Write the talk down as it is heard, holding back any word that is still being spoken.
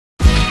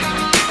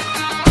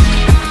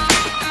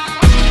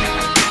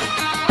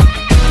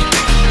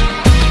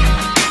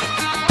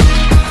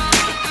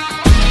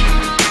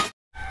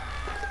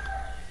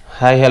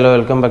Hi, hello,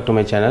 welcome back to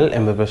my channel.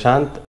 I'm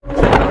Prashant.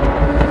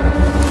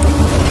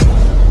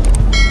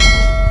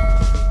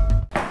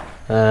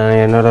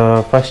 என்னோட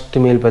first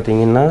meal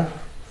பார்த்தீங்கன்னா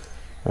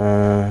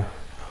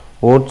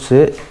oats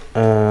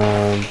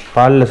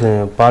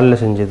பாலில்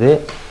செஞ்சது,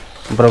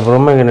 அப்புறம்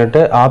பொமக்ரேனட்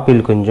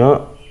ஆப்பிள் கொஞ்சம்,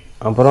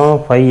 அப்புறம்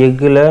 5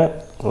 எக்கில்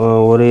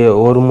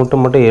ஒரு முட்டை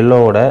மட்டும்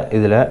எல்லோவோட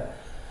இதில்.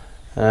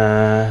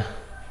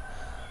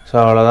 ஸோ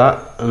அவ்வளோதான்.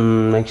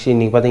 நெக்ஸ்ட்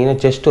இன்றைக்கி பார்த்தீங்கன்னா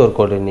செஸ்ட்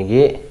ஒர்க் அவுட்.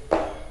 இன்றைக்கி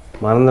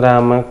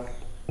மறந்துடாமல்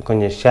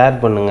கொஞ்சம் ஷேர்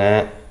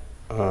பண்ணுங்கள்,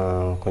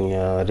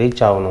 கொஞ்சம்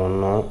ரீச் ஆகணும்.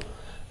 இன்னும்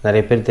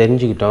நிறைய பேர்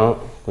தெரிஞ்சுக்கிட்டோம்,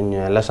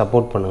 கொஞ்சம் எல்லாம்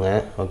சப்போர்ட்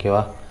பண்ணுங்கள்,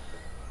 ஓகேவா?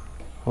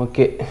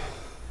 ஓகே,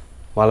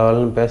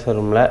 வளன்னு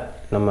பேசுகிறோம்ல,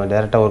 நம்ம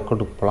டேரெக்டாக ஒர்க்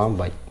அவுட்டுக்கு போகலாம்.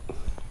 பாய்.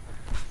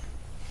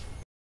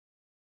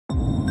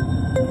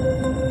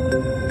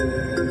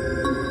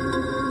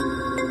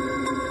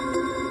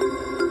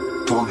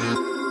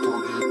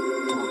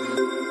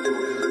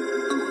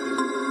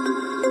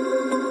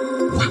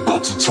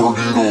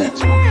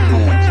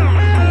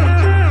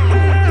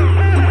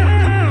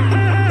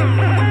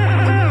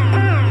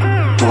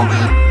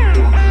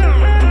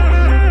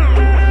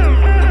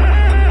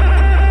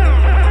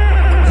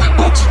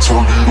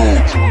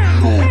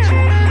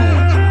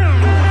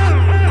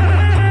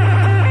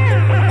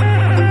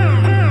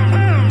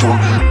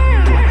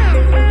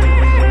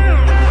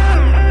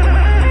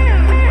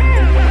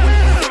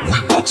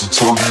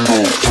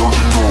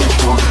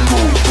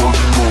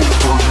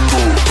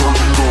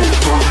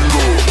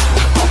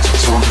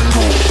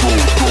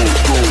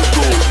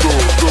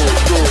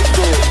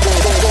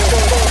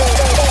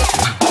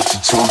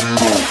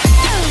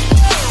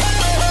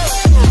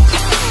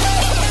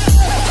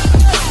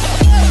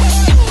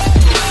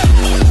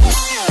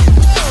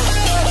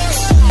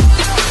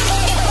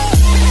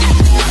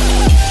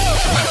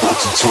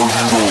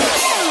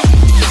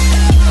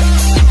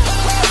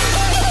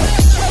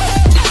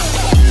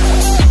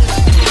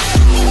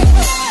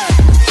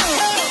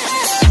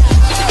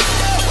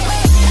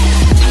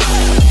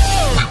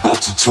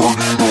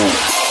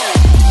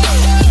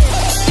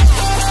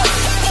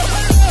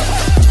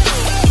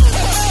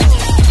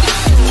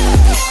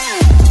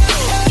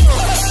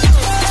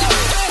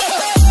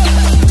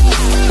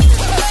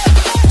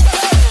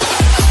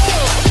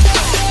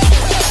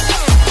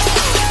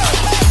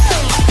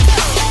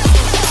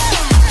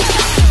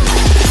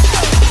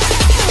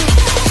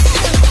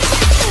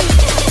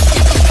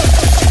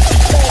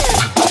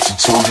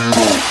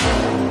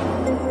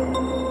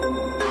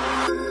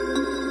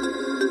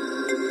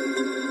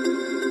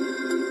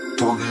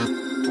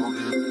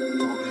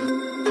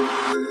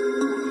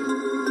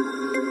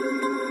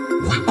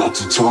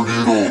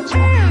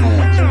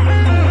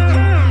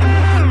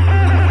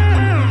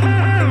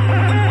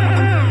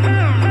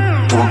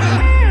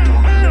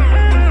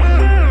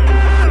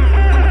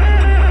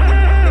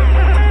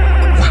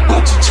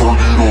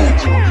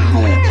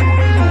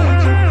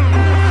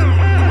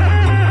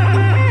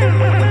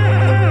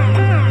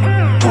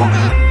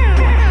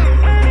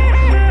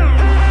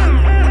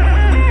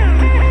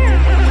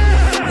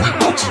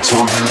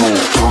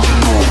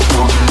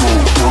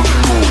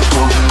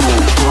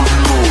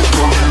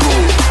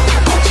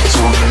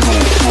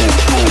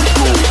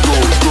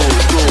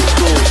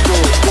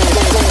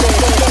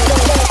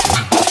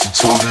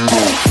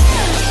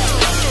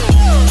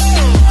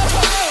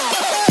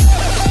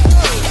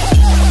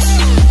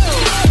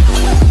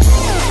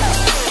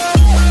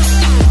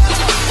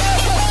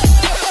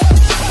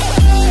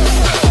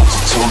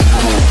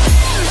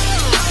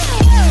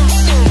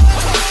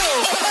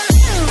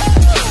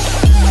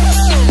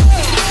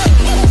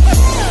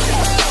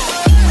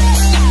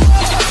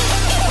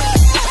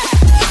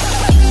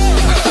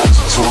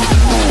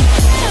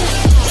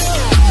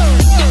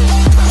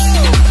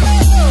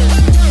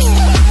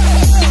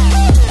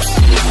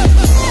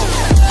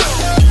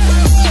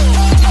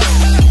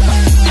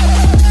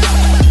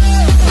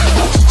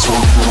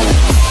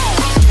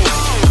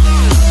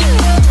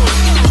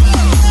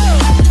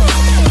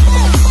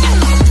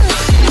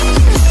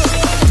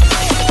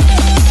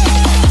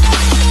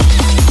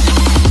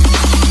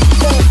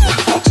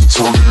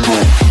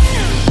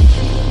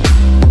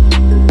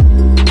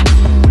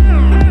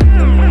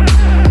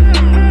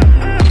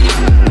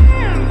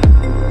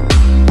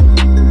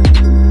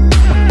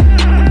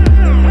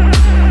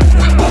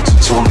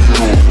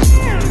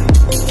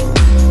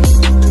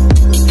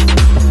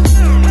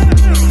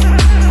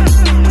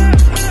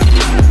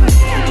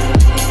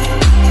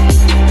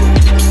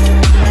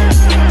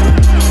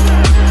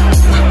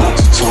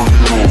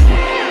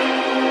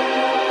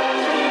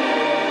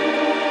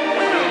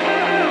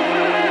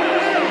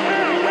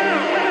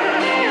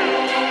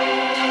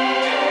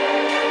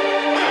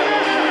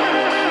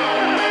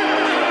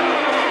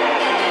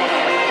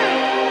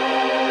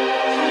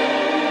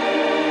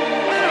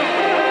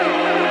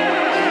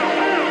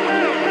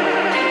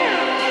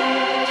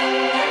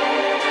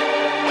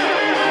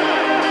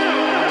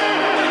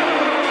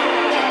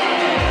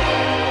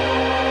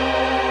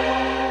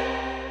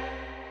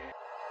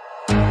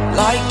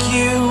 like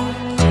you,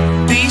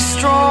 be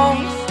strong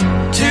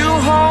to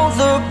hold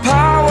the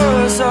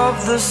powers of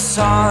the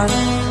sun.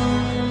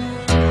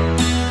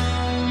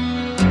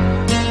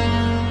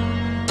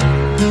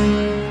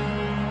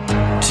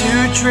 to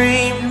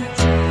dream,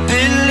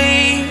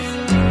 believe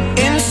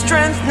in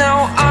strength. Now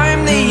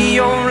I'm the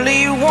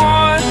only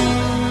one,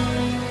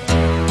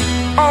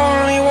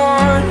 only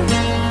one.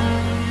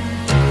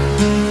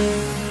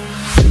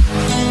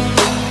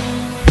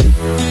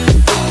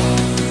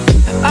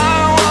 I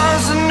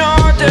was an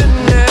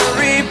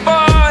ordinary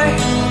boy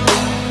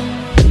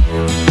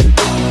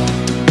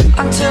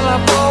until I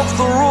broke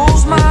the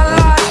rules. My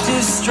life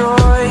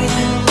destroyed,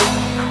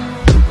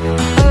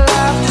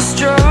 life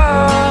destroyed.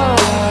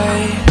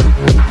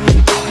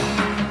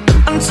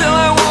 Until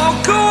I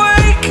walk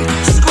awake,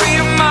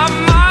 scream my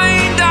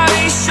mind, I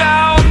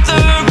shout,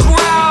 the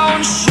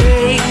ground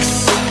shakes.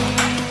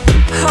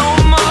 How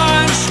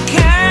much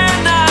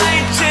can I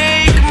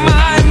take?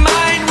 My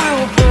mind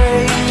will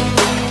break.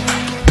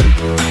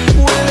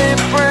 Will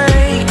it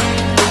break?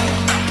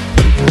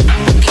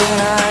 Can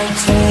I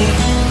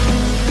take?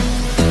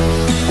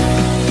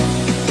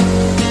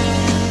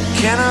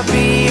 Can I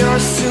be your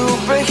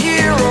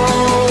superhero?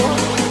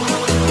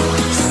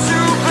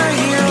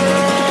 Superhero.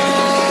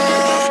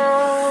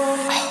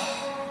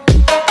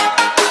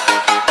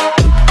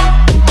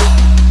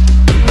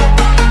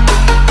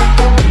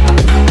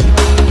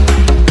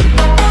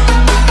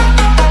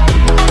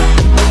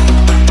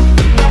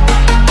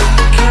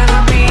 Can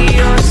I be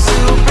your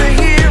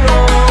superhero?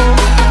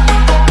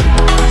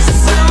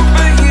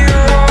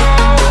 Superhero.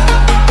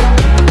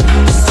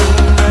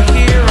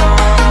 Superhero.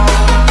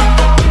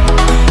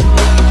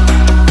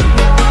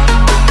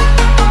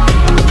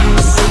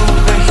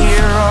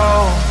 Superhero.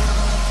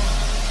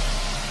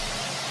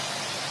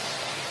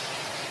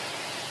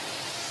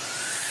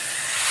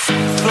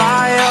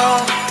 Fly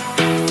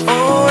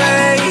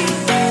away.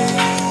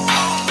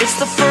 It's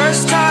the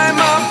first time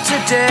of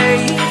today.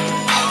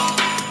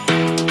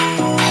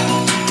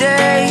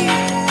 Today.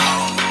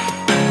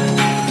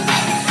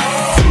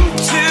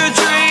 To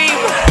dream,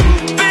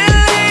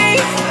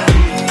 believe.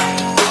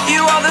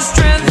 You are the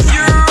strength,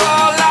 you're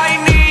all I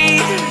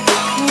need.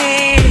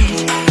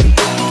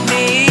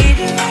 Need.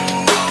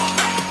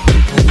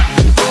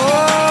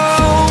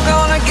 Oh,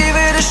 gonna give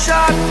it a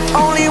shot.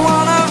 Only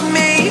one of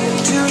me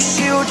to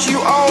shield you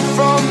all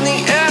from the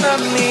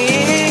enemy.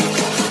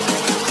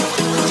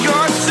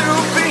 You're a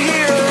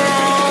superhero.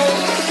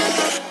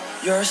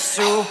 You're a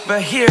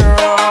superhero.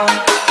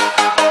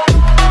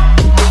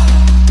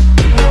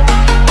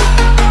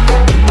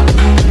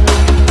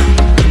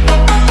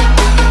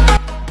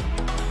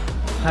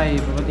 Hi,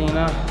 இப்போ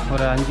பார்த்தீங்கன்னா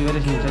ஒரு 5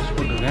 variation chest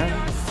போட்டிருக்கேன்.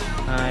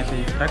 இப்போ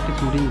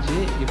practice முடிஞ்சு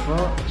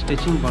இப்போது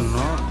stretching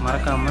பண்ணணும்.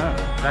 மறக்காமல்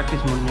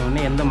practice முடிஞ்ச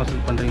உடனே எந்த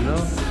மசில் பண்ணுறீங்களோ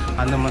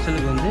அந்த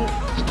மசிலுக்கு வந்து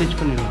ஸ்ட்ரெச்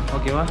பண்ணிடணும்.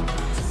 ஓகேவா?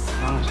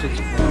 வாங்க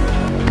ஸ்ட்ரெச்.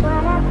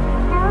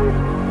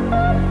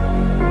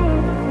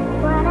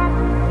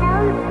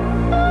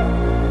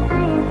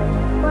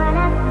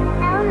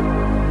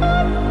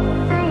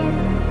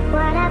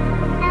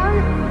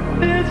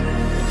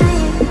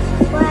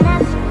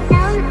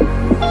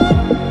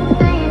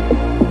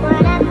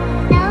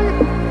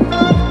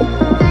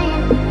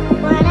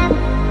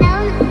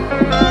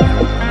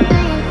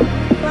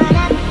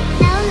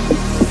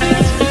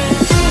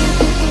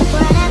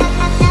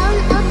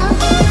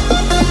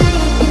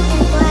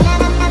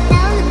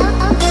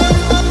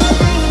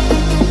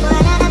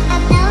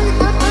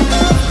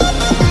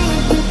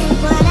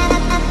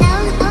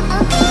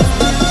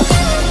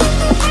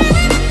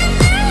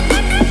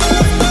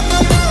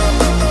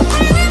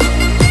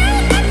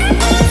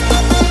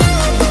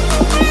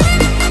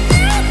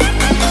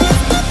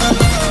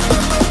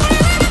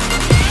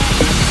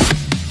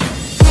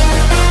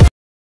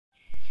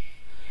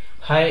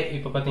 ஹாய்,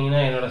 இப்போ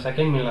பார்த்தீங்கன்னா என்னோடய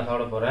செகண்ட் மீல் நான்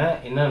சாப்பிட போகிறேன்.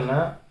 என்னென்னா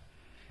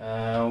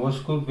ஒரு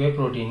ஸ்கூப் வே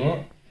ப்ரோட்டீனு,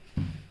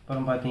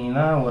 அப்புறம்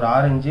பார்த்தீங்கன்னா ஒரு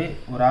ஆரஞ்சு,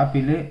 ஒரு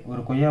ஆப்பிள்,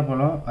 ஒரு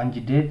கொய்யாப்பழம்,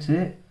 5 டேட்ஸு,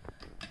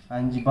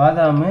 5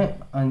 பாதாம்,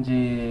 5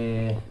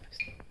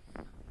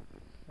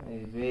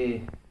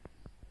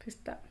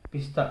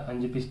 பிஸ்தா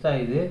 5 பிஸ்தா.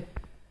 இது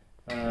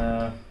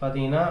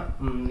பார்த்தீங்கன்னா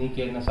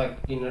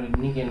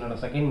என்னோட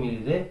செகண்ட்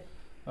மீல் இது.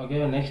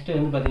 ஓகே, நெக்ஸ்ட்டு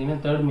வந்து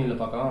பார்த்தீங்கன்னா தேர்ட்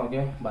மீலில் பார்க்கலாம்.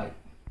 ஓகே, பாய்.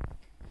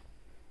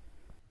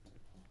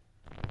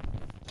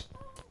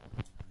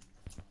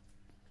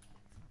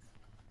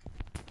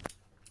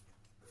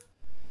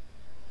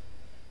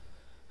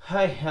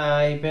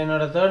 ஹாய், இப்போ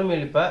என்னோடய தேர்ட்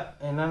மீல் இப்போ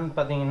என்னன்னு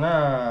பார்த்தீங்கன்னா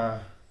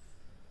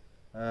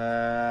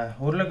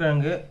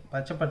உருளைக்கிழங்கு,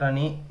 பச்சை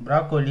பட்டாணி,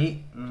 ப்ராக்கோலி,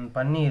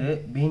 பன்னீர்,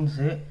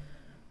 beans,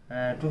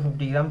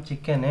 250 gram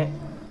chicken,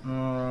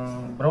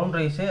 brown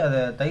rice, அது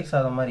தயிர்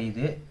சாதம் மாதிரி.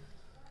 இது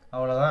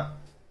அவ்வளோதான்.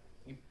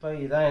 இப்போ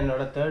இதுதான்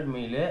என்னோடய தேர்ட்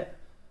மீலு.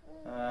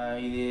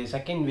 இது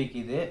செகண்ட் வீக்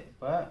இது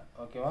இப்போ.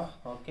 ஓகேவா?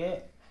 ஓகே,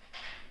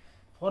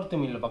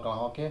 ஃபோர்த்து மீலில்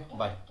பார்க்கலாம். ஓகே,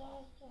 பாய்.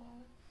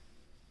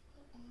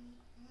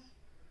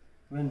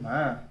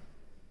 வேணுமா?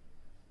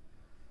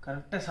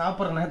 கரெக்டாக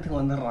சாப்பிட்ற நேரத்துக்கு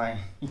வந்துடுறான்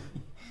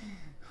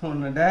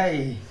ஒன்று. டாய்,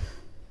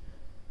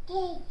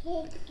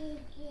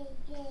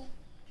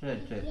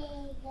 சரி.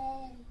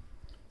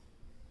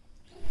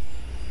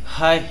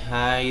 ஹாய்,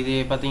 இது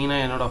பார்த்தீங்கன்னா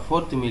என்னோடய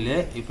ஃபோர்த்து மீலு.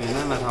 இப்போ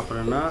என்ன நான்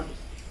சாப்பிட்றேன்னா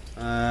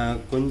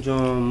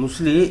கொஞ்சம்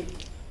முஸ்லி,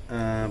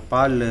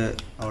 பால்,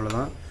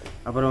 அவ்வளோதான்.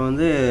 அப்புறம்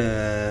வந்து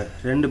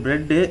 2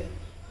 ப்ரெட்டு,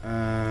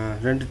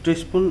 2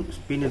 டீஸ்பூன்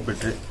பீனட்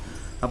பட்டரு,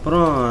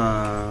 அப்புறம்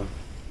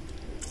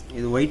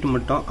இது ஒயிட்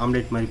மட்டும்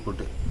ஆம்லேட் மாதிரி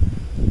போட்டு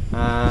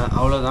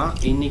அவ்வளோதான்.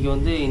 இன்றைக்கி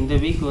வந்து இந்த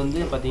வீக் வந்து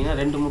பார்த்திங்கன்னா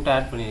 2 முட்டை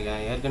ஆட்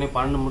பண்ணியிருக்கேன். ஏற்கனவே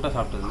 12 முட்டை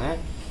சாப்பிட்டுருந்தேன்.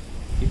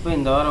 இப்போ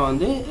இந்த வாரம்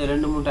வந்து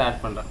 2 முட்டை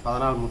ஆட் பண்ணுறேன்.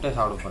 14 முட்டை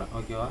சாப்பிட போகிறேன்.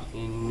 ஓகேவா?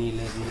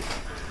 இன்னிலேருந்து.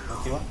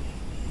 ஓகேவா?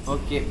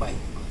 ஓகே, பாய்.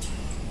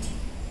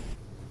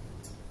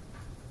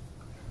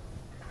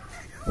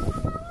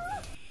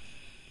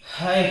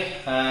 ஹாய்,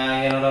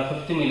 என்னோடய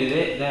 5th மீல் இது.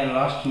 இதான் என்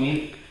லாஸ்ட்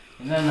மீல்.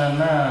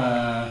 என்னென்னா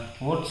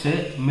ஓட்ஸு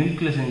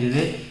மில்கில்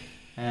செஞ்சது,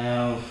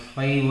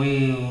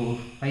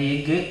 5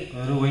 எக்கு,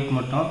 வெறும் ஒயிட்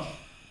மட்டும்,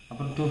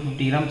 அப்புறம்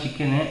 250 கிராம்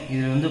சிக்கனு.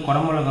 இதில் வந்து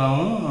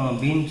குடமிளகாவும்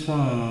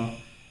பீன்ஸும்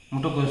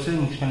முட்டைக்கோசு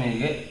மிக்ஸ்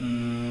பண்ணியிருக்கு,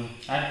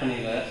 ஆட்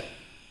பண்ணியிருக்கேன்.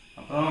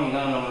 அப்புறம்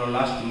இதான் நம்மளோட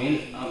லாஸ்ட் மீல்.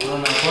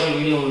 அப்புறம் நான் போகிற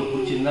வீடியோ உங்களுக்கு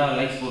பிடிச்சிருந்தா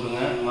லைக்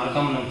போடுங்க.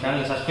 மறக்காமல் நம்ம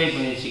சேனலை சப்ஸ்கிரைப்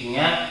பண்ணி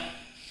வச்சுக்கோங்க.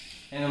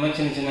 இந்த மாதிரி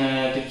சின்ன சின்ன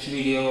tips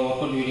video,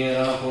 work out video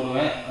இதெல்லாம்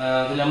போடுவேன்.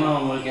 அது இல்லாமல்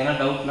உங்களுக்கு என்ன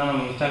டவுட்னா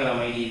நம்ம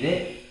இன்ஸ்டாகிராம் ஐடி இது.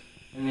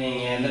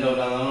 நீங்கள் எந்த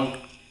டவுட்டாக இருந்தாலும்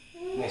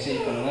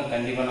மெசேஜ் பண்ணுங்கள்.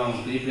 கண்டிப்பாக நான்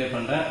உங்களுக்கு ரீப்ளை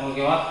பண்ணுறேன்.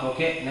 ஓகேவா?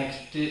 ஓகே,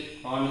 நெக்ஸ்ட்டு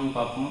மார்னிங்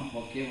பார்ப்போம்.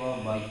 ஓகேவா?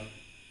 பாய்.